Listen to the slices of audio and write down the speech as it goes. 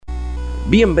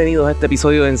Bienvenidos a este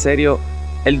episodio de En Serio.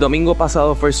 El domingo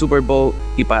pasado fue el Super Bowl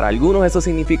y para algunos eso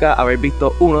significa haber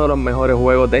visto uno de los mejores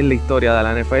juegos de la historia de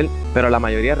la NFL, pero a la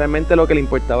mayoría realmente lo que le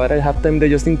importaba era el halftime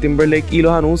de Justin Timberlake y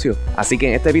los anuncios. Así que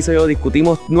en este episodio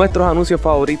discutimos nuestros anuncios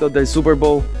favoritos del Super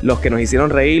Bowl, los que nos hicieron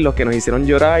reír, los que nos hicieron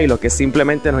llorar y los que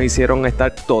simplemente nos hicieron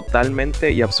estar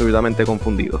totalmente y absurdamente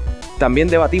confundidos. También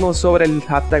debatimos sobre el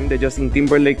halftime de Justin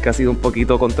Timberlake, que ha sido un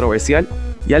poquito controversial,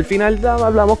 y al final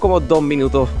hablamos como 2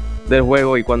 minutos del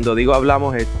juego, y cuando digo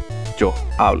hablamos es yo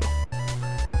hablo.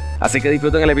 Así que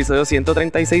disfruten el episodio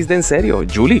 136 de En Serio.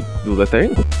 Julie, do the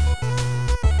thing.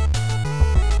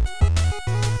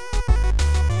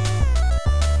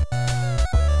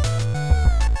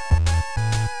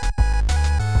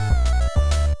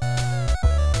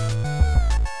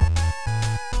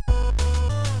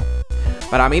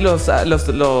 Para mí los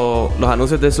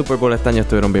anuncios del Super Bowl este año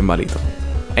estuvieron bien malitos.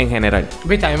 En general.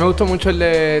 Viste, a mí me gustó mucho el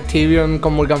de Tyrion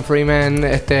con Morgan Freeman,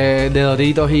 de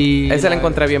Doritos y... Ese lo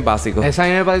encontré bien básico. Ese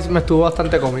a mí me estuvo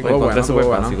bastante cómico. Lo encontré súper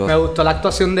básico. Me gustó la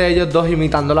actuación de ellos dos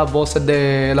imitando las voces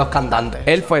de los cantantes.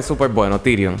 Él fue súper bueno,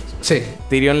 Tyrion. Sí.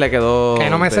 Tyrion le quedó... Que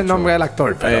no me sé el nombre del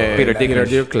actor, pero... Peter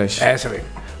Dinklage. Ese mismo.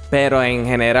 Pero en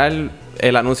general,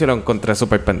 el anuncio lo encontré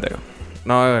súper pendejo.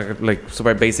 No,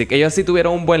 súper basic. Ellos sí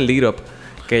tuvieron un buen lead-up.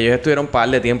 Que ellos estuvieron un par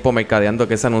de tiempo mercadeando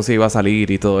que ese anuncio iba a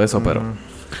salir y todo eso, pero...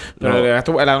 Pero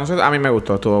el anuncio a mí me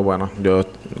gustó, estuvo bueno. Yo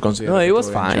considero. No, it was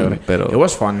fine, pero... It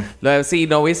was fun. Si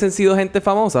no hubiesen sido gente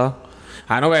famosa...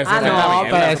 Pero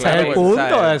pero ese es el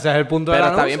punto. Ese es el punto del Pero anuncio.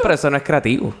 está bien, pero eso no es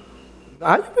creativo.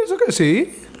 Yo pienso que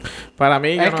sí. Para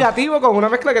mí... Es creativo con una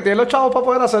mezcla que tienen los chavos para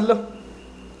poder hacerlo.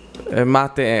 Es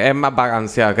más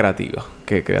vagancia creativa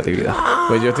que creatividad.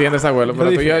 Pues yo estoy en desacuerdo.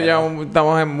 Pero tú y yo ya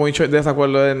estamos en mucho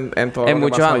desacuerdo en todo en lo que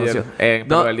muchos pasó anuncios. ayer.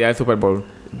 Pero el día del Super Bowl.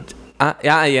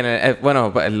 Y en el...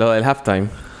 bueno, lo del halftime.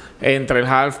 Entre el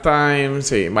halftime,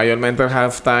 sí. Mayormente el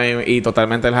halftime y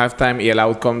totalmente el halftime y el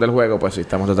outcome del juego, pues sí,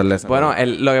 estamos totalmente desacuerdo.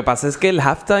 Bueno, lo que pasa es que el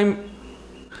halftime...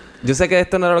 Yo sé que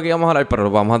esto no era lo que íbamos a hablar, pero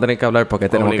lo vamos a tener que hablar porque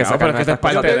tenemos que sacar nuestras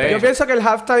cosas. Yo pienso que el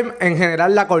halftime, en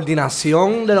general, la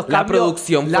coordinación de los cambios...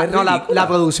 producción fue ridícula. la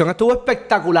producción estuvo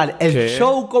espectacular. El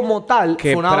show como tal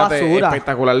fue una basura.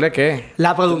 ¿Espectacular de qué?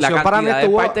 La producción para mí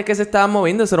estuvo... de partes que se estaban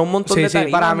moviendo, eso era un montón de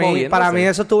tarimas moviéndose. Para mí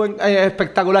eso estuvo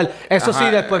espectacular. Eso sí,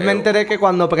 después me enteré que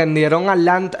cuando prendieron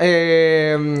Atlanta...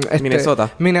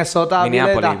 Minnesota,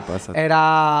 Minneapolis,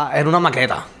 era una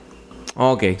maqueta.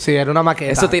 Ok. Sí, era una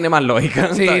maqueta. Eso tiene más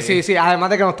lógica. Sí. Además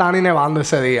de que no estaba ni nevando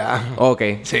ese día. Ok.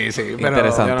 Sí. Pero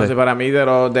interesante. Yo no sé, para mí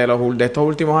de estos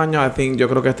últimos años, yo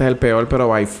creo que este es el peor, pero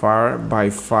by far.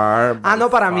 No,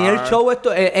 para mí el show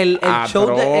el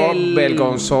show de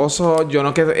vergonzoso. Yo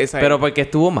no que pero porque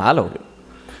estuvo malo.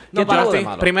 No,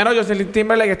 primero Justin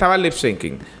Timberlake estaba lip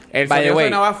syncing. El sonido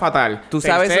sonaba fatal. Tú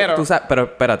sabes, pero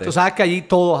espérate. Tú sabes que allí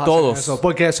todos hacen eso.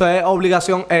 Porque eso es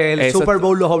obligación. El Super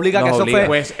Bowl los obliga. Eso fue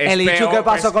pues el issue que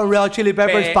pasó con Red Hot Chili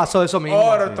Peppers. Pasó eso mismo.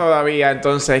 Todavía.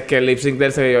 Entonces, que el lip sync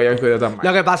del se vio tan mal.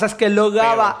 Lo que pasa es que lo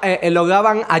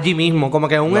graban allí mismo. Como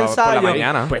que en un ensayo. Por la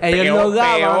mañana. Pues ellos lo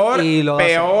graban y lo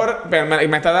hacen.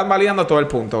 Me está validando todo el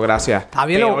punto. Gracias. Está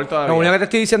bien. Lo único que te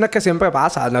estoy diciendo es que siempre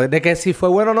pasa. De que si fue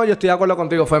bueno o no, yo estoy de acuerdo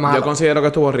contigo. Fue malo. Yo considero que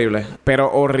estuvo horrible. Pero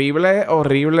horrible.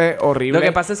 Lo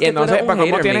que pasa es que no sé,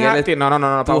 ¿cómo tienes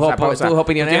no, pausa. Tus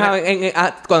opiniones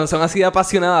cuando son así de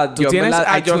apasionadas, tú tienes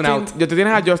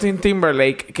a Justin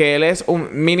Timberlake, que él es un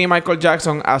mini Michael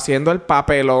Jackson haciendo el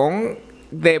papelón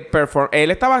de perform. Él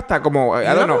estaba hasta como...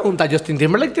 pregunta, ¿Justin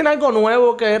Timberlake tiene algo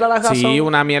nuevo que era la razón? Sí,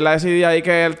 una mierda decidida ahí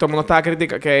que todo el mundo estaba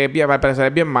criticando, que al parecer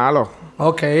es bien malo.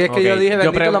 Ok, es que yo dije,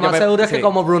 lo más seguro es que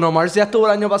como Bruno Mars ya estuvo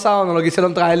el año pasado, no lo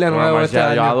quisieron traer de nuevo este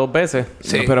año. Ya 2 veces.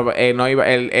 Sí. Pero no iba...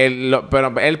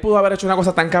 pero él pudo haber hecho una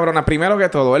cosa tan cabrona. Primero que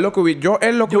todo, él lo que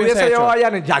hubiese llevado a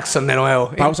Janet Jackson de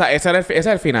nuevo. Pausa, ese es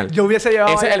el final. Yo hubiese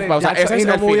llevado a Janet Jackson y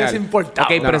no me hubiese importado.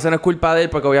 Ok, pero eso no es culpa de él,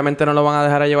 porque obviamente no lo van a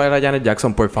dejar a llevar a Janet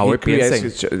Jackson. Por favor,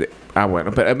 piensen. Bueno.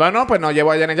 Pero pues no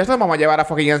llevo a Janet Jackson. Vamos a llevar a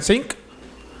fucking NSYNC.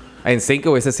 NSYNC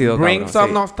hubiese sido Bring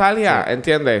some nostalgia,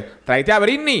 ¿entiendes? Tráete a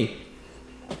Britney.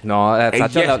 No,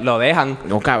 lo dejan.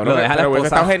 No, cabrón. Lo dejan pero hubiese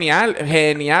estado genial.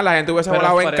 La gente hubiese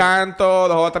volado en canto.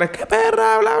 2 o 3. ¡Qué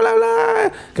perra! Bla, bla,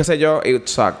 bla. Qué sé yo. It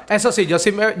sucked. Eso sí, yo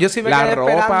sí me la quedé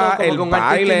ropa, esperando como el un artista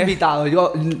baile. invitado.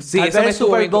 Sí, eso me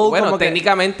estuvo bien. Bueno,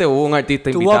 técnicamente hubo un artista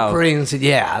invitado.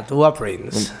 Tuvo a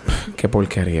Prince. Qué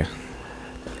porquería.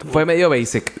 Fue medio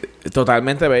basic.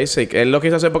 Totalmente basic. Él lo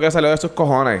quiso hacer porque salió de sus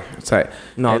cojones. O sea,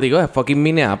 digo, es fucking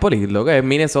Minneapolis. Lo que es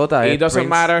Minnesota. It doesn't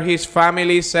matter. His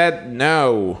family said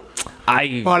no.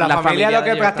 La familia lo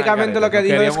que prácticamente lo que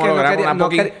dijo es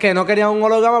que no quería un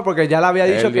holograma porque ya le había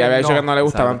dicho que no le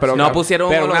gustaban. Pero no pusieron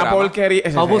un holograma. Una porquería.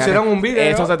 No pusieron un video.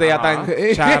 Eso se te veía tan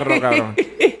charro, cabrón.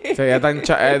 Sería tan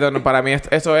para mí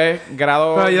eso es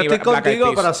grado... Pero yo estoy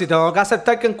contigo, pero si tengo que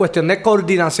aceptar que en cuestión de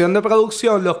coordinación de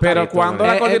producción... Pero cuando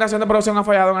la coordinación de producción ha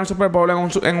fallado en el Super Bowl en un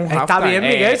halftime... Está bien,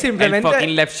 Miguel, simplemente... El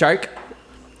fucking Left Shark.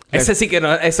 Ese sí que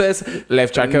no... Eso es...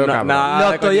 Left Shark quedó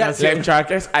cabrón. Left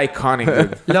Shark es iconic,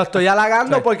 dude. Lo estoy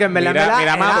halagando porque en verdad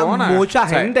era mucha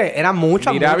gente. Era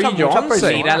mucha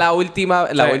personas. Mira la última...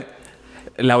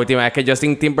 La última vez que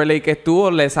Justin Timberlake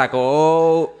estuvo, le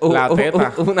sacó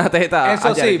una teta.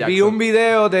 Eso sí, vi un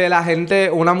video de la gente,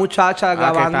 una muchacha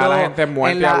grabando la gente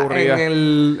muerta y aburrida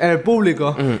en el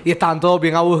público. Y estaban todos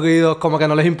bien aburridos, como que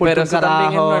no les importa. Pero eso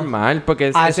también es normal,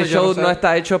 porque ese show no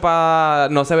está hecho para...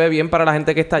 No se ve bien para la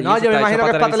gente que está allí. No, yo me imagino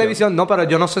que es para televisión. No, pero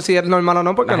yo no sé si es normal o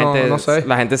no, porque no sé.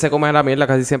 La gente se come la mierda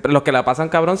casi siempre. Los que la pasan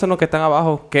cabrón son los que están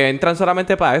abajo, que entran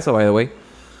solamente para eso, by the way.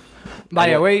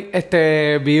 Vaya, güey,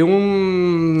 vi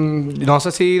un... No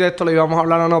sé si de esto lo íbamos a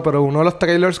hablar o no, pero uno de los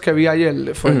trailers que vi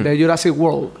ayer fue el de Jurassic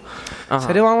World. ¿En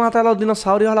serio vamos a traer a los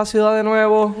dinosaurios a la ciudad de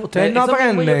nuevo? ¿Ustedes no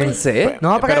aprenden? Yo pensé.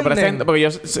 No aprenden. Porque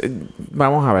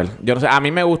vamos a ver. Yo no sé. A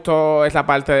mí me gustó esa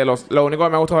parte de los... Lo único que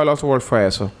me gustó de Lost World fue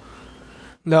eso.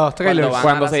 Los trailers.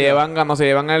 Cuando se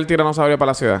llevan el tiranosaurio para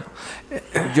la ciudad.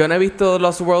 Yo no he visto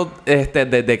Lost World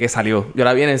desde que salió. Yo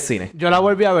la vi en el cine. Yo la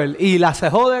volví a ver. Y la se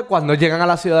jode cuando llegan a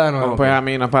la ciudad de nuevo. No, pues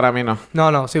para mí no.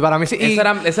 No, sí, para mí sí. Eso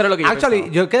era lo que yo pensaba.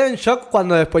 Yo quedé en shock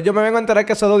cuando después yo me vengo a enterar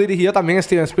que eso lo dirigió también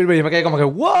Steven Spielberg. Y yo me quedé como que,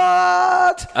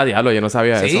 ¿what? Ah, diablo, yo no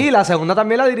sabía eso. Sí, la segunda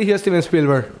también la dirigió Steven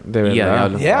Spielberg. De verdad.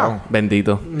 Wow.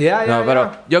 Bendito.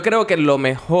 Pero yo creo que lo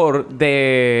mejor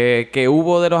de que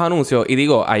hubo de los anuncios, y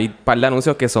digo, hay un par de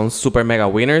anuncios que son super mega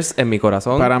winners en mi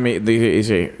corazón. Para mí,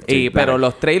 sí. Pero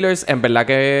los trailers, en verdad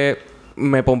que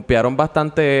me pompearon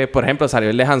bastante. Por ejemplo, salió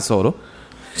el de Han Solo.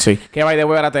 Sí. Que by the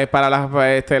way, para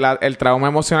el trauma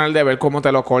emocional de ver cómo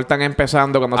te lo cortan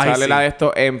empezando cuando sale la de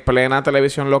esto en plena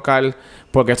televisión local,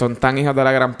 porque son tan hijos de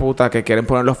la gran puta que quieren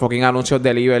poner los fucking anuncios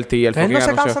de Liberty y el fucking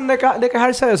anuncio. ¿No se cansan de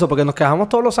quejarse de eso? Porque nos quejamos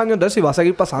todos los años de eso y va a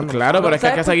seguir pasando. Claro, pero es que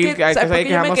hay que seguir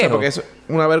quejándose porque es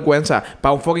una vergüenza.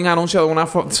 Para un fucking anuncio de una...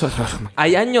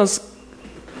 Hay años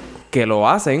que lo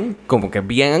hacen como que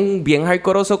bien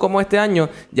hardcoreoso como este año,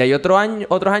 y hay otros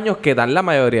años que dan la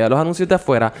mayoría de los anuncios de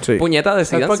afuera. Sí. Puñeta,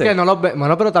 decídanse. Porque no los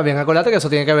bueno, pero también acuérdate que eso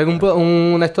tiene que ver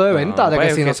un esto de venta, de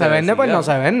que si no se vende, pues no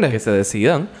se vende. Que se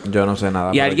decidan. Yo no sé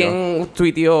nada. Y alguien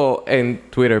tuiteó en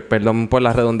Twitter, perdón por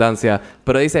la redundancia,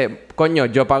 pero dice, coño,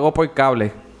 yo pago por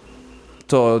cable.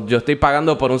 Yo estoy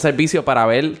pagando por un servicio para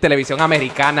ver televisión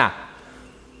americana.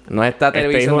 No esta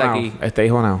televisión de aquí.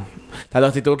 Hijo no.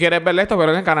 Entonces, si tú quieres ver esto,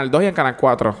 pero en Canal 2 y en Canal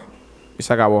 4. Y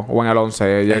se acabó. O en el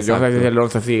 11. Yo no sé si el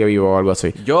 11 sigue vivo o algo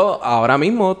así. Yo ahora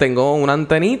mismo tengo una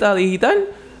antenita digital.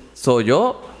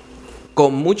 Yo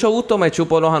con mucho gusto me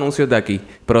chupo los anuncios de aquí.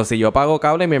 Pero si yo pago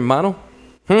cable, mi hermano...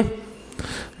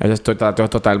 Estoy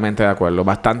totalmente de acuerdo.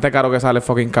 Bastante caro que sale el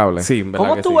fucking cable. Sí,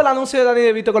 ¿cómo estuvo el anuncio de Danny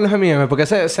DeVito con los M&M? Porque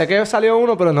sé que salió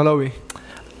uno, pero no lo vi.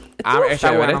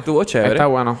 Estuvo chévere. Está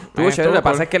bueno. Estuvo chévere. Lo que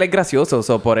pasa es que él es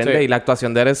gracioso. Por ende, y la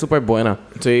actuación de él es súper buena.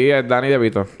 Sí, es Danny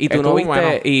DeVito. Y tú no viste... Bueno.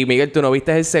 Y Miguel, tú no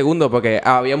viste el segundo porque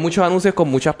había muchos anuncios con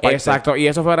muchas partes. Exacto. Y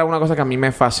eso fue una cosa que a mí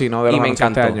me fascinó de los anuncios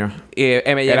este año. Y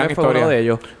M&M fue uno de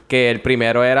ellos. Que el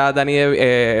primero era Danny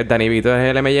DeVito. Es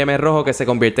el M&M rojo que se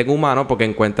convierte en humano porque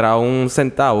encuentra un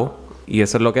centavo. Y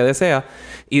eso es lo que desea.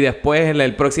 Y después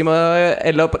el próximo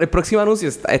anuncio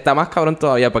está más cabrón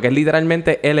todavía. Porque es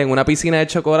literalmente él en una piscina de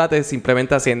chocolate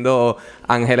simplemente haciendo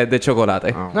ángeles de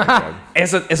chocolate. Oh,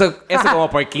 eso como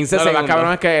por 15 segundos. Lo más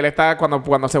cabrón es que él está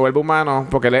cuando se vuelve humano.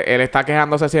 Porque él está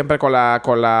quejándose siempre con la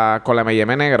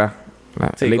M&M negra.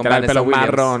 Sí, literal, pelo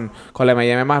marrón. Con la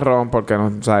M&M marrón. Porque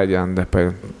no sabes ya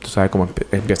después... Tú sabes cómo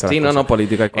empieza la cosa. No,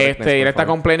 política. Y él está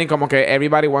complaining como que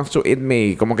everybody wants to eat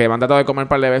me. Como que me han tratado de comer un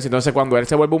par de veces. Entonces, cuando él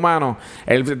se vuelve humano,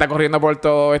 él está corriendo por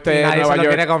todo Nueva York.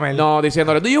 Quiere comer. No,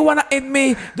 diciéndole, do you wanna eat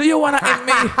me? Do you wanna eat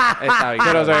me? Está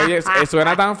bien. Pero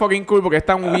suena tan fucking cool porque es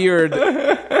tan weird.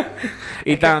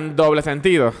 Y tan doble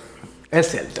sentido. Es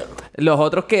cierto. Los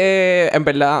otros que, en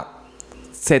verdad...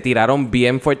 se tiraron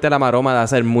bien fuerte la maroma de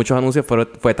hacer muchos anuncios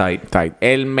fue Tide.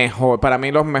 El mejor, para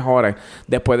mí los mejores.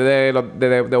 Después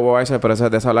de OS, pero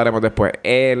de eso hablaremos después.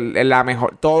 La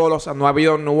mejor.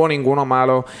 No hubo ninguno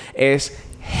malo. Es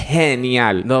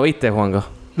genial. ¿No viste, Juanjo?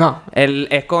 No. Él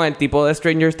es con el tipo de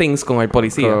Stranger Things, con el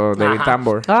policía. Con David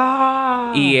Tambor.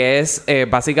 Y es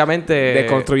básicamente...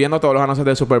 Deconstruyendo todos los anuncios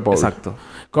del Super Bowl. Exacto.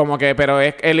 Como que, pero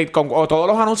es o todos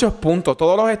los anuncios, punto.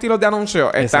 Todos los estilos de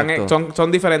anuncios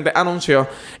son diferentes anuncios.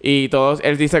 Y todos,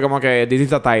 él dice como que this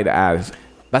is a Tide ad.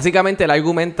 Básicamente él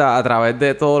argumenta a través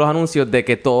de todos los anuncios de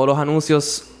que todos los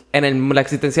anuncios en la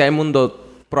existencia del mundo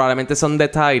probablemente son de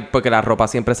Tide porque la ropa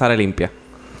siempre sale limpia.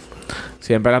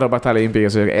 Siempre la ropa está limpia.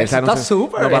 Eso está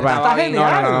súper. Está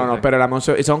genial. No. Pero el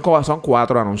anuncio... Y son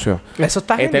 4 anuncios. Eso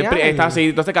está genial. Está así.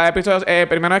 Entonces, cada episodio...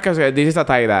 primero es que this is a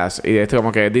tie dad. Y esto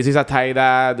como que this is a tie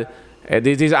dad...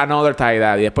 this is another tie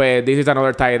dad. Y después this is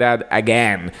another tie dad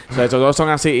again. Esos dos son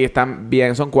así y están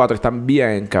bien. Son 4. Están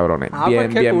bien cabrones.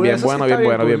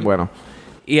 Bien bueno.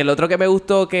 Y el otro que me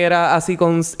gustó que era así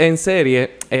en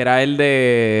serie era el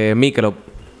de Michelob.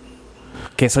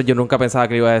 Que eso yo nunca pensaba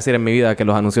que iba a decir en mi vida, que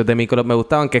los anuncios de Michelob me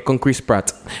gustaban, que es con Chris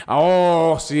Pratt.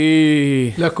 ¡Oh,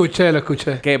 sí! Lo escuché.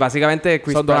 Que básicamente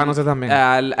Chris Son Pratt... 2 anuncios también.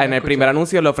 En el primer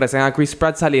anuncio le ofrecen a Chris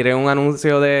Pratt salir en un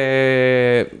anuncio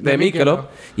de Michelob.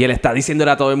 Y él está diciéndole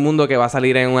a todo el mundo que va a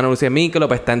salir en un anuncio de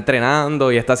Michelob, está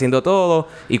entrenando y está haciendo todo.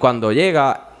 Y cuando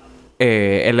llega,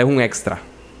 él es un extra.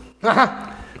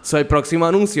 So, el próximo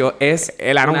anuncio es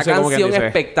una canción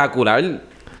espectacular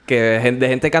que de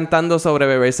gente cantando sobre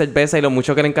beber cerveza y lo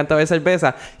mucho que le encanta beber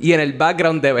cerveza. Y en el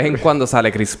background de vez en cuando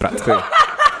sale Chris Pratt. Sí.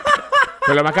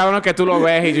 Pero lo más cabrón es que tú lo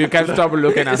ves y you can't stop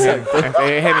looking at him.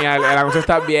 Es genial. El anuncio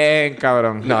está bien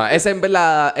cabrón. No, ese en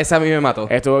verdad... Ese a mí me mató.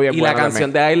 Estuvo bien bueno. Y la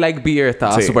canción de I Like Beer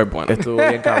estaba súper buena. Estuvo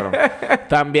bien cabrón.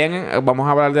 También vamos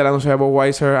a hablar del anuncio de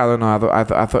Budweiser.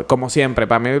 Como siempre.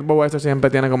 Para mí Budweiser siempre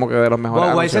tiene como que de los mejores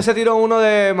anuncios. Budweiser se tiró uno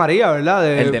de María, ¿verdad?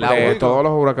 El del agua. De todos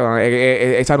los huracanes.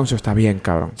 Ese anuncio está bien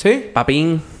cabrón. ¿Sí?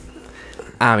 Papín.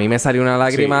 A mí me salió una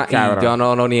lágrima y yo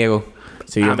no lo niego.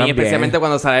 Sí, a mí especialmente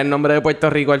cuando sale el nombre de Puerto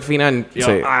Rico al final.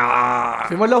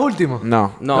 ¿Fuimos los últimos?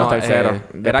 No, los terceros.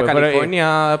 Era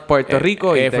California, Puerto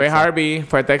Rico y fue Texas. Harvey,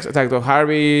 exacto,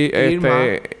 Harvey,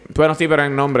 bueno, sí, pero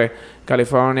en nombre.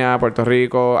 California, Puerto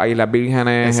Rico, Islas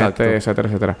Vírgenes,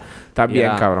 etcétera. Está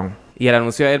bien, cabrón. Y el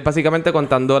anuncio es básicamente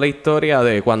contando la historia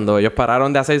de cuando ellos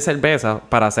pararon de hacer cerveza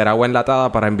para hacer agua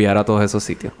enlatada para enviar a todos esos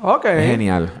sitios. Ok. Es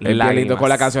genial. Lindo con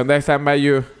la canción de Stand By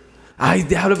You. Ay,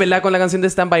 déjalo, ¿verdad? Con la canción de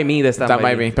Stand By Me. Stand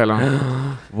By Me, pelón.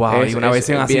 Wow. Y una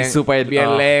versión así súper...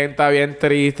 Bien lenta, bien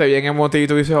triste, bien emotiva. Y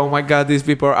tú dices, oh my God, these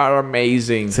people are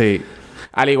amazing. Sí.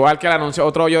 Al igual que el anuncio...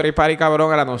 Otro Yori Party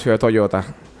cabrón, el anuncio de Toyota.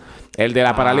 El de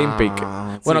la Paralympic.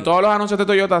 Bueno, sí. Todos los anuncios de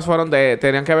Toyota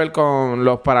tenían que ver con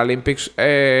los Paralympics,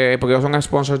 porque ellos son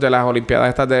sponsors de las Olimpiadas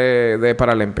estas de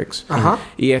Paralympics. Ajá.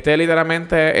 Y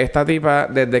literalmente, esta tipa,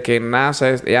 desde que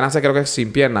nace, ella nace creo que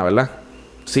sin pierna, ¿verdad?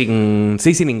 Sin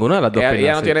ninguna de las dos piernas.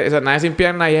 Ella no tiene... O sea, nadie sin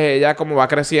pierna y ella como va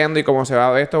creciendo y como se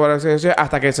va de esto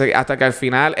hasta que al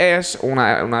final es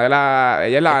una de las...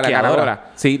 Ella es la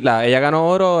ganadora. Sí, ella ganó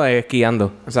oro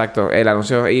esquiando. Exacto. El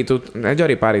anuncio... Y tú... Es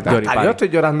Yori Party. Yo estoy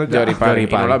llorando ya. Yori Party. Y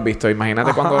no lo has visto.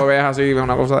 Imagínate cuando lo veas así. Es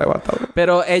una cosa devastadora.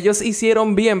 Pero ellos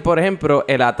hicieron bien, por ejemplo,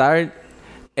 el atar...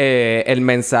 el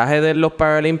mensaje de los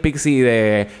Paralympics y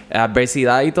de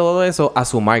adversidad y todo eso a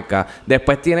su marca.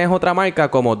 Después tienes otra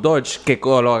marca como Dodge que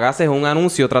lo que hace es un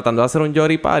anuncio tratando de hacer un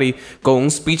Yori Party con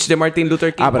un speech de Martin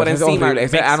Luther King por encima.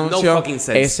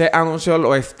 Ese anuncio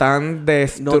lo están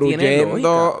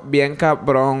destruyendo bien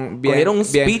cabrón. Cogieron un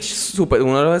speech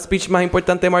uno de los speeches más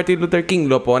importantes de Martin Luther King,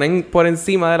 lo ponen por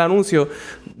encima del anuncio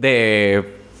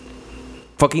de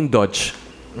fucking Dodge.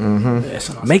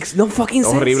 Eso no makes no fucking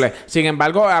sense. Horrible. Sin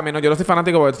embargo, a mí yo no soy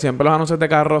fanático porque siempre los anuncios de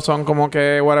carros son como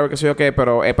que whatever, que sé yo qué.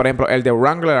 Pero, por ejemplo, el de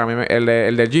Wrangler, a mí el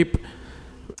de Jeep.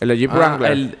 El de Jeep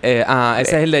Wrangler. Ese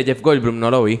es el de Jeff Goldblum.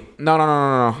 No lo vi.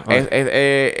 No.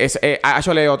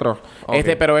 Actually otro.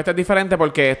 Okay. Pero este es diferente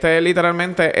porque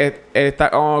literalmente está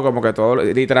como que todo...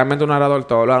 Literalmente un narrador.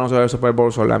 Todos los anuncios del Super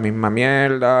Bowl son la misma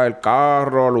mierda. El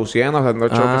carro, luciendo, haciendo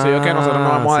show, qué sé yo qué. Nosotros no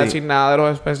vamos a decir nada de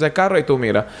los especies de carro. Y tú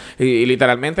mira. Y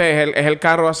literalmente es el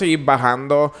carro así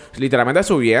bajando... Literalmente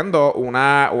subiendo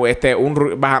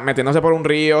metiéndose por un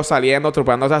río, saliendo,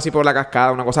 trupándose así por la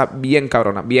cascada. Una cosa bien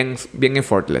cabrona. Bien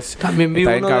effortless. También vi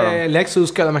uno de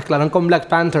Lexus que lo mezclaron con Black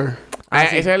Panther.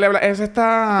 Ese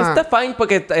está... Está fine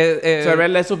porque... se ve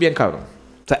el Lexus bien cabrón.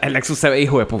 O sea, el Lexus se ve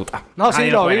hijo de puta. No, sí,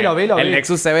 lo vi. El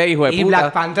Lexus se ve hijo de puta. Y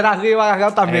Black Panther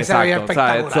arriba también se ve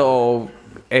espectacular. O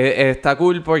sea, está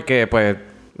cool porque, pues...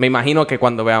 Me imagino que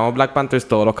cuando veamos Black Panthers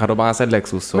todos los carros van a ser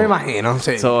Lexus. Me imagino,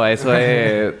 sí. Eso es...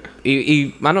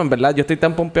 mano, en verdad, yo estoy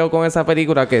tan pompeado con esa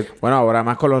película que... Bueno, ahora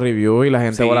más con los reviews y la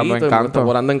gente volando en canto. Está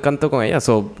volando en canto con ella.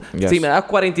 Si me das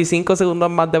 45 segundos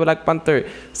más de Black Panther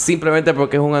simplemente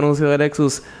porque es un anuncio de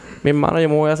Lexus, mi hermano, yo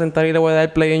me voy a sentar y le voy a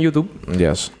dar play en YouTube.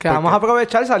 Yes. Que vamos a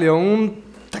aprovechar. Salió un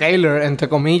trailer, entre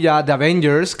comillas, de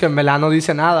Avengers, que en verdad no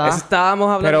dice nada. Eso estábamos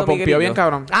hablando. Pero pompió bien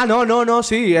cabrón. No,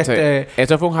 sí.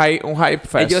 Eso fue un hype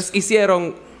fest. Ellos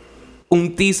hicieron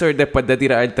un teaser después de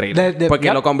tirar el trailer.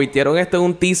 Porque lo convirtieron esto en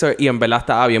un teaser y en verdad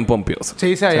estaba bien pompioso.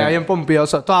 Sí, se veía bien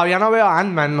pompioso. Todavía no veo a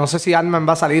Ant-Man. No sé si Ant-Man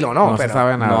va a salir o no. No se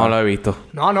sabe nada. No lo he visto.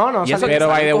 No. Y eso pero,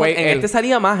 by the way, en este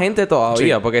salía más gente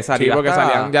todavía. Porque salía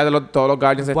salían ya todos los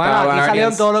Guardians estaban. Aquí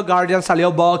salieron todos los Guardians.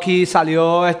 Salió Bucky.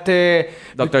 Salió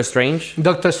Doctor Strange.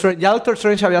 Ya Doctor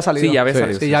Strange había salido. Sí, ya había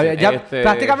salido. Ya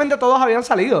prácticamente todos habían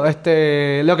salido.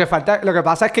 Lo que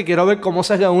pasa es que quiero ver cómo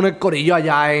se reúne el corillo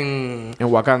allá en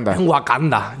Wakanda. En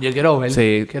Wakanda. Yo quiero ver.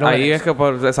 Sí. Ahí es que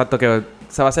exacto que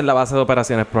se va a hacer la base de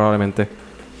operaciones probablemente.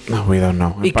 No, we don't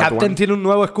know. Y Captain tiene un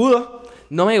nuevo escudo.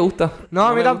 No me gusta. No,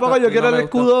 a mí tampoco. Yo quiero el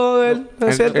escudo de él.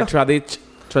 El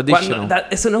traditional.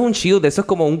 Eso no es un shield. Eso es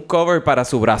como un cover para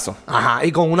su brazo. Ajá.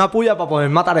 Y con una puya para poder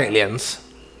matar aliens.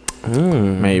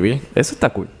 Maybe. Eso está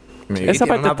cool. Esa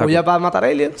parte una puya para matar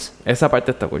aliens. Esa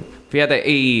parte está cool. Fíjate,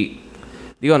 y...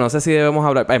 Digo, no sé si debemos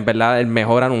hablar... En verdad, el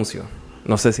mejor anuncio.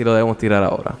 No sé si lo debemos tirar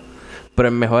ahora. Pero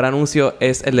el mejor anuncio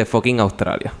es el de fucking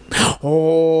Australia.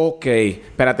 Ok.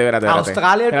 Espérate.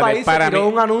 Australia, el país, se tiró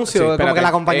un anuncio. Como que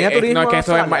la compañía de turismo... No, es que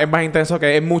esto es más intenso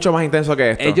que... Es mucho más intenso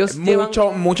que esto. Ellos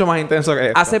mucho más intenso que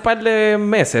esto. Hace par de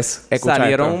meses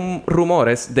salieron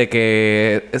rumores de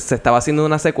que se estaba haciendo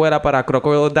una secuela para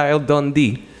Crocodile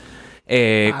Dundee.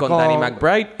 Con Danny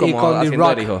McBride como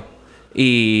haciendo el hijo.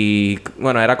 Y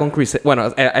bueno, era con Chris...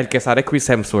 Bueno, el que sale es Chris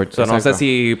Hemsworth. No sé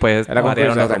si pues... Era con Chris,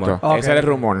 okay. Ese era el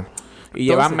rumor. Y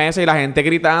llevan meses y la gente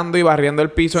gritando y barriendo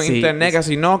el piso en internet. Que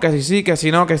si no, que si sí, que si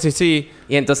no, que si sí.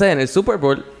 Y entonces en el Super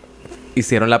Bowl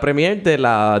hicieron la premiere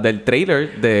del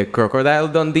trailer de Crocodile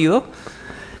Dundee 2.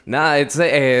 Nada,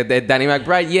 entonces Danny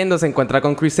McBride yendo se encuentra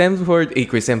con Chris Hemsworth y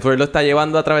Chris Hemsworth lo está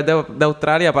llevando a través de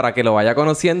Australia para que lo vaya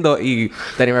conociendo y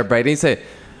Danny McBride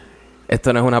dice...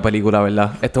 Esto no es una película,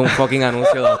 ¿verdad? Esto es un fucking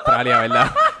anuncio de Australia,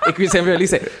 ¿verdad? Y Chris Hemsworth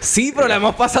dice... Sí, pero la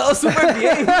hemos pasado súper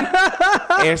bien.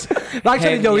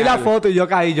 Actually, yo vi la foto y yo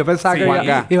caí. Yo pensaba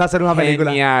que iba a ser una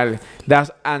película. Genial.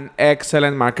 That's an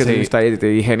excellent marketing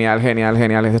strategy. Genial.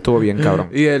 Eso estuvo bien, cabrón.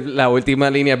 Y la última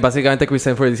línea es básicamente Chris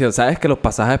Hemsworth diciendo... ¿Sabes que los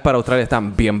pasajes para Australia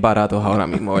están bien baratos ahora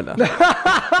mismo, verdad?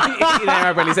 y Danny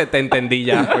McBride dice... Te entendí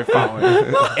ya, por favor.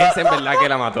 Esa en verdad que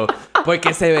la mató.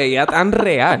 Porque se veía tan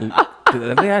real.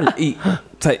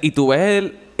 Y tú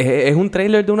ves es un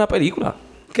trailer de una pelía.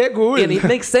 ¡Qué cool! Y it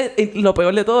makes sense. Y lo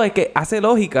peor de todo es que hace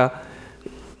lógica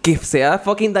que sea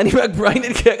fucking Danny McBride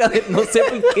el que haga no sé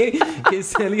por qué que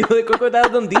sea el hijo de Crocodile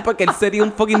Dundee porque él sería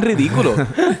un fucking ridículo.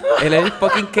 Él es el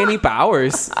fucking Kenny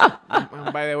Powers.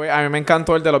 By the way, a mí me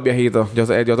encantó el de los viejitos. Yo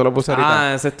te lo puse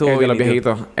ahorita. Ese estuvo el de los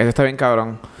viejitos. Ese está bien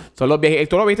cabrón. Son los viejitos.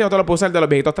 Tú lo viste, yo te lo puse el de los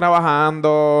viejitos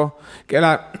trabajando. Que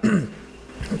era...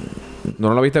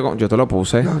 ¿No lo viste? Yo te lo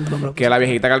puse. No, que la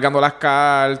viejita cargando las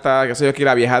cartas, qué sé yo, que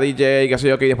la vieja DJ, qué sé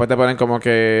yo, que después te ponen como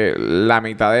que la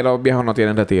mitad de los viejos no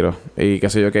tienen retiro. Y qué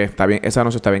sé yo, que está bien. Ese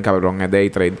anuncio está bien cabrón. Es de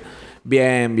E-Trade.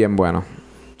 Bien bueno.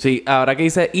 Sí, ahora que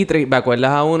dice E-Trade, ¿me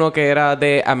acuerdas a uno que era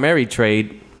de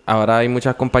Ameritrade? Ahora hay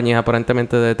muchas compañías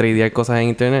aparentemente de tradear cosas en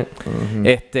internet. Uh-huh.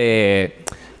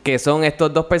 Que son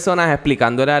estos dos personas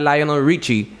explicándole a Lionel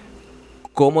Richie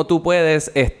cómo tú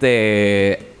puedes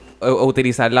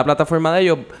utilizar la plataforma de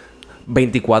ellos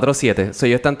 24/7. So,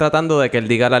 ellos están tratando de que él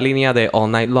diga la línea de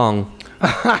all night long.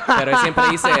 Pero él siempre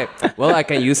dice, well, I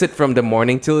can use it from the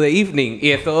morning till the evening. Y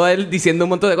es todo él diciendo un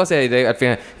montón de cosas. Y al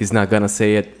final, he's not gonna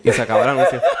say it. Y se acabó el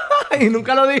anuncio. Y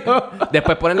nunca lo dijo.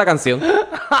 Después ponen la canción.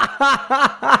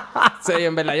 Sí,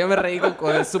 en verdad yo me reí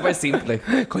con es súper simple.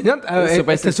 Coño,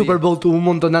 este Super Bowl tuvo un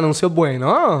montón de anuncios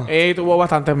buenos. Tuvo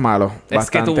bastantes malos.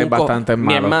 Bastantes malos.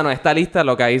 Mi hermano, esta lista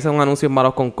lo que hay son anuncios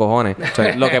malos con cojones. Sí.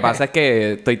 Lo que pasa es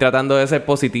que estoy tratando de ser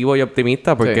positivo y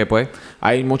optimista porque pues...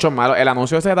 Hay muchos malos. El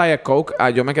anuncio ese de Diet Coke,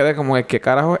 yo me quedé como, ¿qué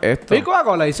carajo es esto? ¿Y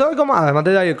Coca-Cola hizo algo más además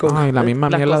de Diet Coke? Ay, la misma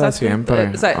mierda de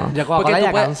siempre. Ya Coca-Cola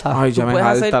ya cansa. Ay, ya me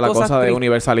alta la cosa de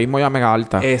universalismo, ya me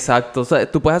alta. Exacto. O sea,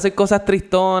 tú puedes hacer cosas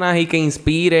tristonas y que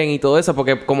inspiren y todo eso,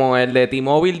 porque como el de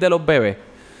T-Mobile de los bebés.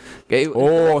 Sí,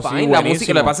 la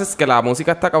música, lo que pasa es que la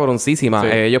música está cabroncísima. Sí.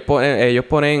 Ellos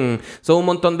ponen... Son un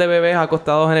montón de bebés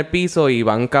acostados en el piso y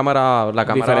van la cámara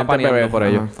va paneando por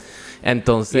ellos.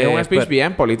 Entonces... Y es un speech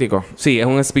bien político. Sí, es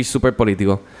un speech súper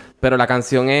político. Pero la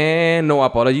canción es No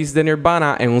Apologies de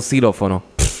Nirvana en un xilófono.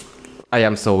 I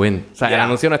am so in. O sea, el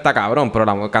anuncio no está cabrón, pero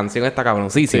la canción está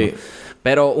cabroncísima. Sí.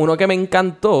 Pero uno que me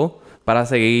encantó, para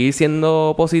seguir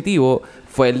siendo positivo,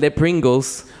 fue el de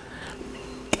Pringles.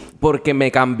 Porque me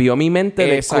cambió mi mente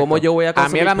de cómo yo voy a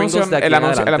consumir Pringles de aquí en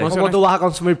adelante. ¿Cómo tú vas a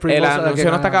consumir Pringles? El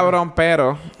anuncio no está cabrón,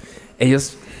 pero...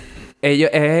 Ellos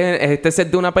este set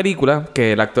de una película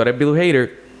que el actor es Bill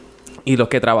Hader y los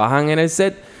que trabajan en el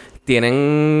set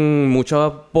tienen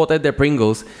muchos potes de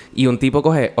Pringles y un tipo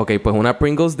coge, ok, pues una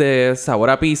Pringles de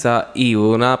sabor a pizza y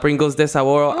una Pringles de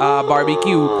sabor a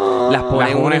barbecue, las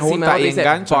ponen una encima y dice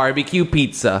barbecue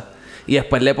pizza. Y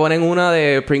después le ponen una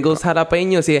de Pringles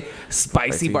jalapeños y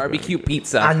Spicy Barbecue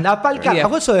Pizza. Anda pa'l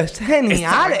carajo, eso es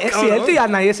genial. Es cierto, y a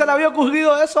nadie se le había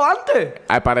ocurrido eso antes.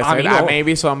 Al parecer,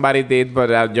 maybe somebody did, but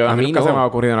a mí nunca se me ha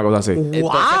ocurrido una cosa así.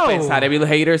 Entonces, pues, sale Bill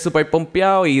Hader súper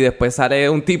pompeado y después sale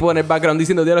un tipo en el background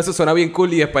diciendo, Dios, eso suena bien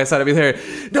cool. Y después sale Bill Hader,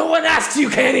 no one asked you,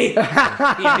 Kenny.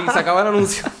 y se acaba el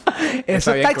anuncio.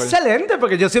 Eso está excelente,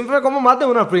 porque yo siempre me como más de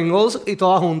una Pringles y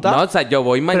todas juntas. No, o sea, yo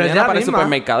voy mañana para el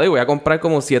supermercado y voy a comprar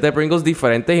como 7 Pringles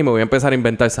diferentes y me voy a empezar a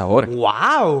inventar sabores. ¡Wow!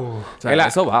 O sea,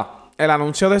 eso va. El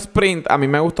anuncio de Sprint a mí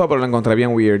me gustó, pero lo encontré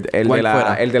bien weird. El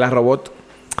de la robot.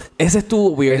 Ese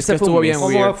estuvo weird. Ese estuvo bien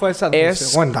weird. ¿Cómo fue ese anuncio?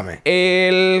 Cuéntame.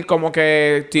 Él como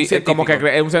que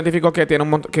es un científico que tiene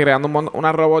creando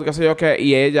una robot, qué sé yo qué,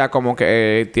 y ella como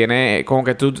que tiene como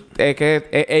que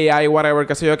que AI whatever,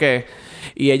 qué sé yo qué.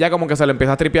 Y ella como que se le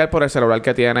empieza a tripear por el celular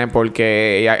que tiene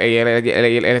porque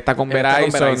él está con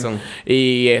Verizon.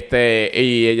 Y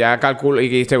ella calcula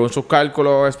y según sus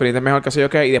cálculos Sprint es mejor que sé yo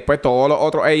qué. Y después todos los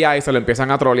otros AI se lo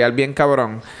empiezan a trolear bien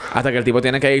cabrón. Hasta que el tipo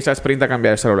tiene que irse a Sprint a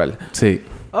cambiar el celular. Sí.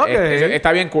 Okay.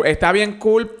 Está bien cool. Está bien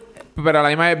cool. Pero a la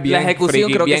misma vez bien la ejecución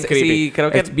freaky, creo bien que creepy. sí,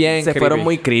 creo que se fueron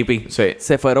muy creepy. Sí.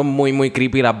 Se fueron muy, muy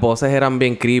creepy. Las voces eran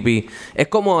bien creepy. Es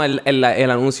como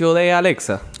el anuncio de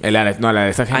Alexa. Alexa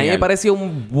es genial. A mí me pareció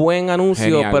un buen anuncio,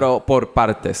 genial. Pero por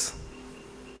partes.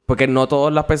 Porque no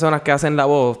todas las personas que hacen la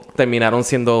voz terminaron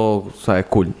siendo, ¿sabes?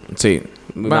 Cool. Sí.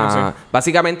 Bueno, sí.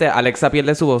 Básicamente, Alexa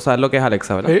pierde su voz. ¿Sabes lo que es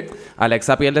Alexa, verdad? ¿Sí?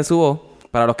 Alexa pierde su voz.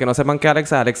 Para los que no sepan qué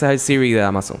es Alexa es el Siri de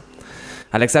Amazon.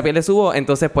 Alexa pierde su voz,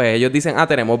 entonces pues ellos dicen,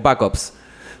 tenemos backups.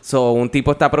 So, un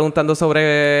tipo está preguntando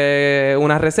sobre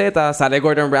una receta, sale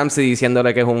Gordon Ramsay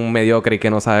diciéndole que es un mediocre y que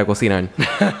no sabe cocinar.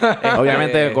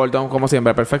 Obviamente Gordon, como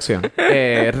siempre, perfección.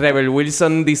 Rebel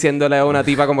Wilson diciéndole a una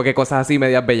tipa como que cosas así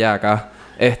medias bellacas.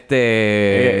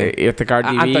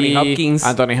 Cardi B,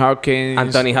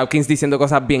 Anthony Hopkins diciendo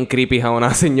cosas bien creepy a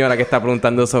una señora que está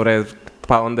preguntando sobre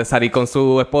para dónde salir con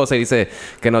su esposa y dice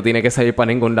que no tiene que salir para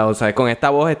ningún lado, ¿sabes? Con esta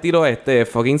voz estilo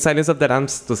fucking Silence of the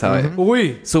Lambs, tú sabes.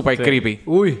 Uy. Super creepy.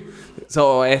 Uy.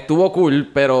 So, estuvo cool,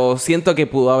 pero siento que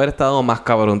pudo haber estado más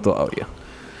cabrón todavía.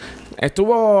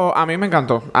 A mí me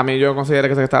encantó. A mí yo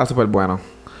consideré que estaba súper bueno.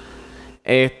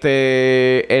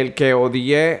 El que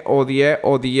odié.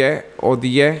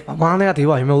 Vamos a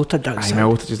negativo. A mí me gusta el Dark Side. A mí me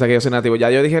gusta. Yo sé que yo soy negativo.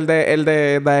 Ya yo dije el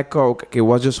de Diet Coke, que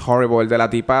was just horrible. El de la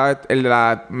tipa, el de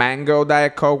la Mango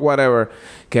Diet Coke, whatever.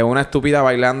 Que una estúpida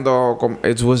bailando.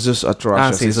 It was just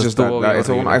atrocious. Sí,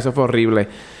 eso fue horrible.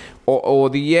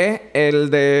 Odié el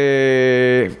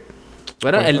de...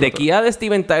 Bueno, el de Kia de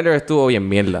Steven Tyler estuvo bien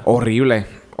mierda. Horrible.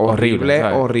 Los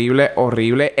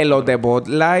de Bud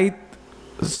Light...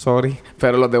 Sorry.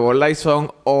 Pero los de Bud Light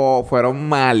fueron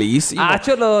malísimos.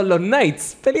 Los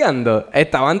Knights peleando.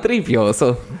 Estaban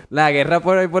tripiosos. La guerra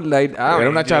por Bud Light. Era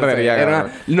una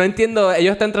charrería. No entiendo.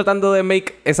 Ellos están tratando de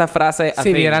make esa frase así.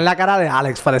 Si vieran la cara de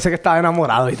Alex, parece que estaba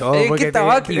enamorado y todo. Es que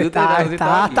estaba aquí.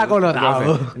 Estaba hasta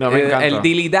colorado. No, me encanta. El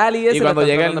dilly dally ese. Y cuando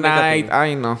llega el Night...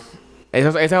 Ay, no.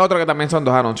 Ese es otro que también son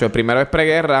dos anuncios. El primero es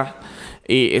preguerra.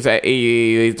 Y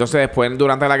entonces después,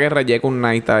 durante la guerra, llega un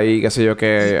Night ahí, qué sé yo,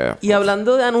 que... Y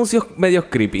hablando de anuncios medios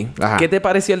creepy, ¿qué te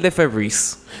pareció el de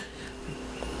Febreze?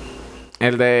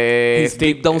 El de... His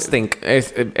Bleep Don't Stink.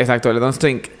 Exacto, el de Don't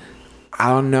Stink. I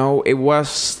don't know, it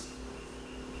was...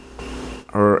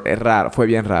 raro, fue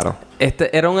bien raro.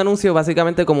 Era un anuncio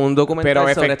básicamente como un documental pero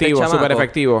efectivo, sobre súper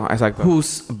efectivo, exacto.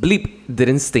 Whose bleep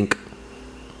didn't stink.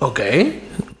 Ok.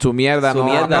 Su mierda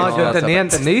no. No, yo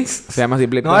entendí. Se llama así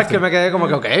Bleep. No, es que me quedé como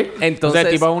que ok. Entonces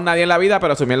el tipo es un nadie en la vida,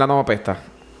 pero su mierda no apesta.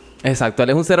 Exacto.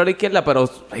 Él es un cero a la izquierda, pero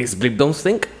his bleep don't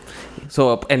stink.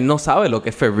 So, él no sabe lo que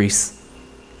es Febreze.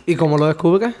 ¿Y cómo lo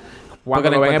descubre? Cuando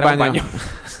lo ve en el baño.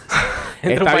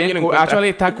 Está bien cool. Actually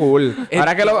está cool.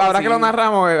 Ahora que lo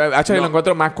narramos, actually lo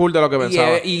encuentro más cool de lo que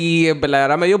pensaba. Y en verdad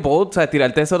era medio bold, o sea,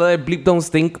 tirarte eso de Bleep Don't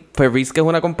Stink. Febreze, que es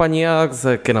una compañía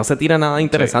que no se tira nada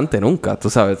interesante nunca, tú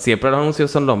sabes. Siempre los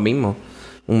anuncios son los mismos.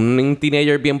 Un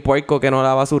teenager bien puerco que no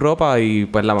lava su ropa y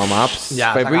pues la mamá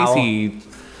Febreze y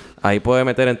ahí puede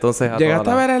meter entonces a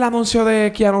 ¿Llegaste a ver el anuncio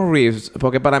de Keanu Reeves?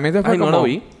 Porque para mí fue como... no lo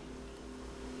vi.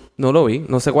 No lo vi.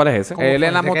 No sé cuál es ese. Él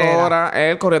en la motora,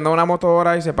 él corriendo en una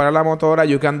motora y se para la motora.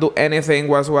 You can do anything,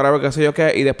 whatever, qué sé yo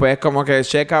qué. Y después como que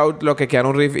check out lo que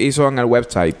Keanu Reeves hizo en el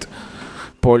website.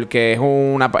 Porque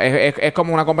es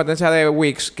como una competencia de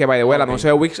Wix, que by the way, el anuncio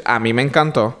de Wix a mí me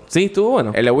encantó. Sí, estuvo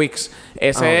bueno. El de Wix.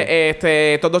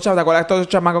 Estos dos chavos, ¿te acuerdas de estos dos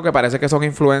chamacos que parece que son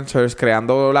influencers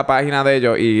creando la página de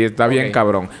ellos? Y está bien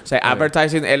cabrón. O sea,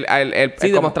 advertising, sí,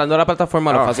 demostrando la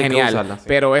plataforma, lo fácil genial. que usarla. Sí.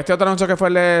 Pero este otro anuncio que fue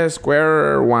el de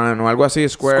Square One o algo así,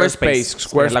 Squarespace.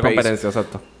 Es la competencia,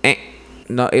 exacto.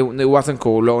 No, it wasn't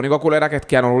cool. Lo único cool era que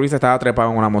Keanu Reeves estaba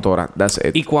trepado en una motora. That's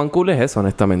it. ¿Y cuán cool es eso,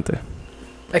 honestamente?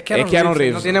 Es que Keanu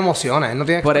Reeves no tiene emociones, no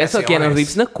tiene por eso Keanu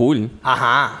Reeves no es cool.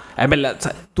 Ajá. Es verdad. O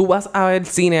sea, tú vas a ver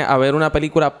cine, a ver una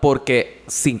película porque...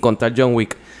 Sin contar John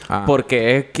Wick.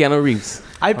 Porque es Keanu Reeves.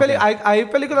 Hay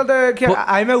películas de...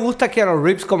 a mí me gusta Keanu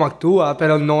Reeves como actúa,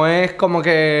 pero no es como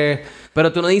que...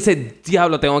 Pero tú no dices...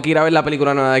 Diablo, tengo que ir a ver la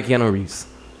película nueva de Keanu Reeves.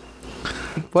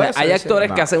 O sea, hay actores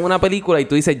que hacen una película y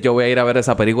tú dices, yo voy a ir a ver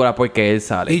esa película porque él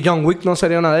sale. Y John Wick no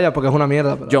sería una de ellas porque es una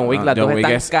mierda. Pero... John Wick, las dos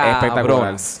están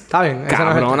espectacular. Está bien.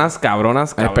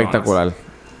 Cabronas. Espectacular.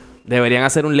 Deberían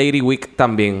hacer un Lady Wick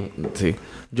también. Sí.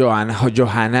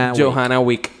 Johanna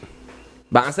Wick.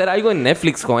 ¿Van a hacer algo en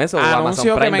Netflix con eso?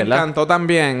 Anuncio Prime, que me encantó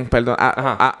también. Perdón.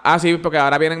 Sí, porque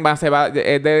ahora vienen... van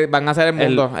a hacer el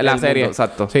mundo. La serie. Mundo,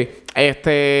 exacto. Sí.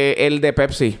 El de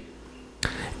Pepsi.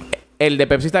 El de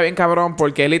Pepsi está bien cabrón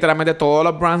porque es literalmente todos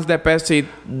los brands de Pepsi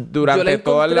durante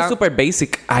toda la... super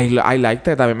basic. I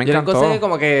liked it. También me encantó. Yo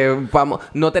como que... Vamos,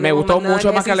 no tenemos me gustó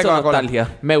mucho más que el de Coca-Cola.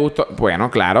 Nostalgia. Me gustó... Bueno,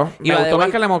 claro. Me gustó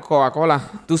más que el de Coca-Cola.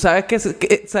 Tú sabes que...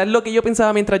 ¿Sabes lo que yo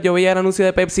pensaba mientras yo veía el anuncio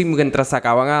de Pepsi? Mientras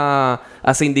sacaban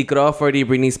a Cindy Crawford y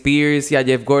Britney Spears y a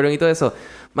Jeff Gordon y todo eso.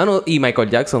 Mano, y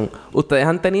Michael Jackson. Ustedes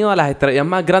han tenido a las estrellas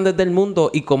más grandes del mundo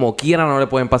y como quiera no le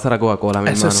pueden pasar a Coca-Cola, mi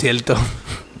hermano. Eso es cierto.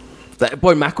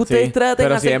 Por más que ustedes traten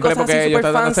de hacer cosas así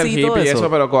super fancy y todo eso.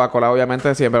 Pero Coca-Cola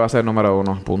obviamente siempre va a ser el número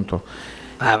 1. Punto.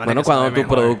 Bueno, cuando tu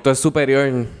producto es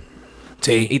superior...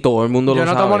 Sí. Y todo el mundo lo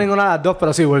sabe. Yo no tomo ninguna de las dos,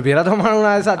 pero si volviera a tomar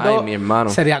una de esas dos... mi hermano.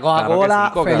 Sería Coca-Cola, claro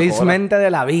sí, Coca-Cola felizmente de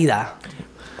la vida.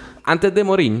 Antes de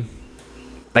morir...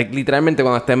 literalmente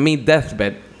cuando esté en mi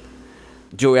deathbed...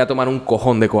 Yo voy a tomar un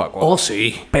cojón de Coca-Cola. Oh,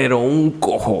 sí. Pero un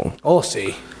cojón. Oh,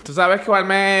 sí. Tú sabes que igual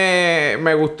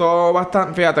me gustó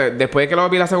bastante. Fíjate, después de que lo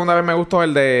vi la segunda vez me gustó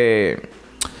el de...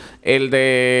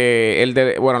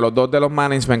 Bueno, los dos de los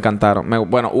Mannings me encantaron.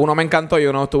 Uno me encantó y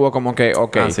uno estuvo como que...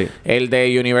 Ok. Sí. El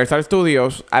de Universal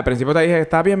Studios... Al principio te dije...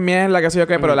 Está bien mierda, qué sé yo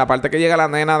qué... Pero la parte que llega la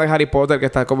nena de Harry Potter... Que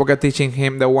está como que teaching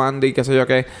him the Wandy... Qué sé yo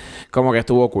qué... Como que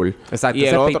estuvo cool. Exacto. Y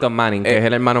ese es Peyton Manning... que es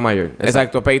el hermano mayor.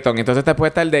 Exacto. Peyton. Entonces después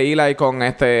está el de Eli con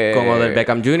este... Como del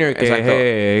Beckham Jr.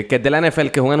 Que es de la NFL.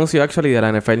 Que es un anuncio actually de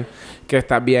la NFL. Que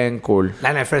está bien cool.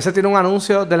 La NFL se tiene un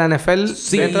anuncio de la NFL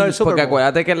dentro del Super Bowl. Porque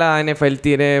acuérdate que la NFL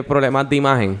tiene problemas de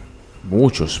imagen.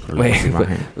 Muchos problemas de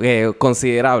imagen.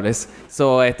 Considerables.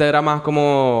 Este era más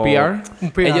como... PR.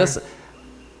 Un PR.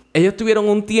 Ellos tuvieron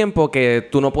un tiempo que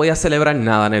tú no podías celebrar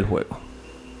nada en el juego.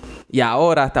 Y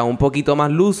ahora está un poquito más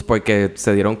loose porque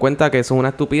se dieron cuenta que eso es una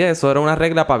estupidez. Eso era una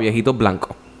regla para viejitos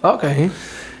blancos. Ok.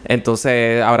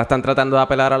 Entonces, ahora están tratando de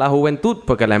apelar a la juventud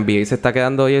porque la NBA se está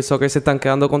quedando y el soccer se están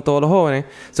quedando con todos los jóvenes.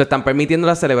 Se están permitiendo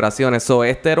las celebraciones.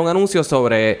 Este era un anuncio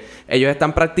sobre... Ellos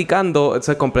están practicando,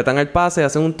 se completan el pase,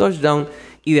 hacen un touchdown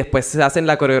y después se hacen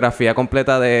la coreografía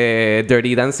completa de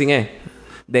Dirty Dancing,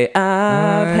 de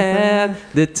I've had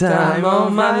the time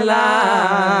of my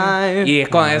life. Y es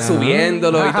con él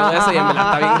subiéndolo y todo eso. Y en verdad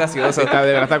está bien gracioso. De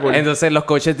verdad está cool. Entonces los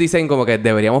coaches dicen como que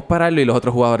deberíamos pararlo y los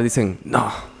otros jugadores dicen no.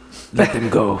 Let them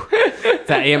go. O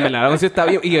sea, y en verdad el anuncio está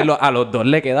bien. Y a los dos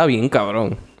le queda bien,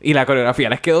 cabrón. Y la coreografía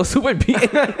les quedó súper bien.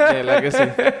 De verdad que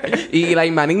sí. Y la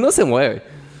Manning no se mueve.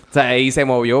 O sea, y se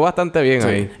movió bastante bien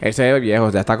ahí. Él se ve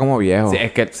viejo. Ya está como viejo. Sí,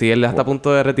 es que sí, él está a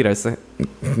punto de retirarse.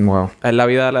 Wow. A él la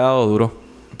vida le ha dado duro.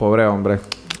 Pobre hombre.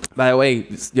 By the way,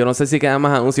 yo no sé si quedan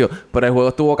más anuncios, pero el juego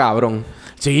estuvo cabrón.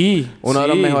 Sí. Uno de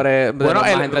los mejores...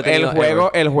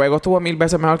 el juego estuvo 1000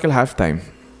 veces mejor que el halftime.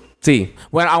 Sí.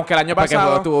 Bueno, aunque el año pasado... el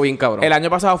juego estuvo bien cabrón. El año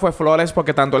pasado fue flawless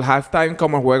porque tanto el halftime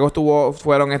como el juego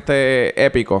fueron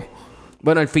épicos.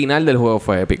 Bueno, el final del juego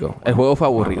fue épico. El juego fue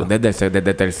aburrido. Desde el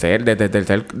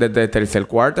tercer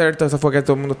quarter, entonces fue que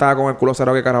todo el mundo estaba con el culo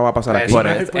cero. ¿Qué carajo va a pasar aquí?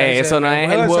 Eso no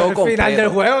es el juego completo. Es el final del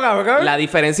juego, cabrón. La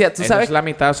diferencia... ¿Tú sabes? Es la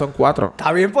mitad, son 4.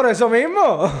 Está bien por eso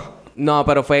mismo. No,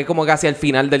 pero fue como casi al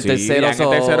final del tercero. En el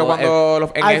tercero cuando...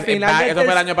 Eso fue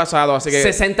el año pasado, así que...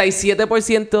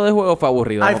 67% de juego fue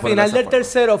aburrido. Al final del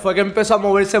tercero fue que empezó a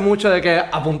moverse mucho de que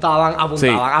apuntaban.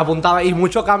 Y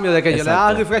mucho cambio de que yo le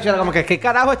daba refresh y era como que... ¿Qué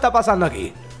carajo está pasando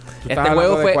aquí? Este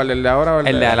juego fue... ¿Cuál? ¿El de ahora o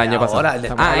el del año pasado?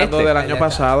 Estamos hablando del año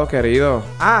pasado, querido.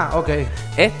 Ok.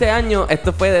 Este año,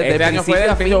 esto fue desde este año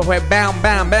fue bam,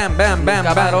 bam, bam, bam, bam,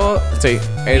 bam. Sí,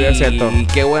 es cierto. Y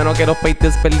qué bueno que los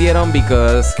Patriots perdieron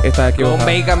because... Estás equivocado. Don't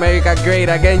make America great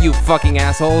again, you fucking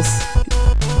assholes.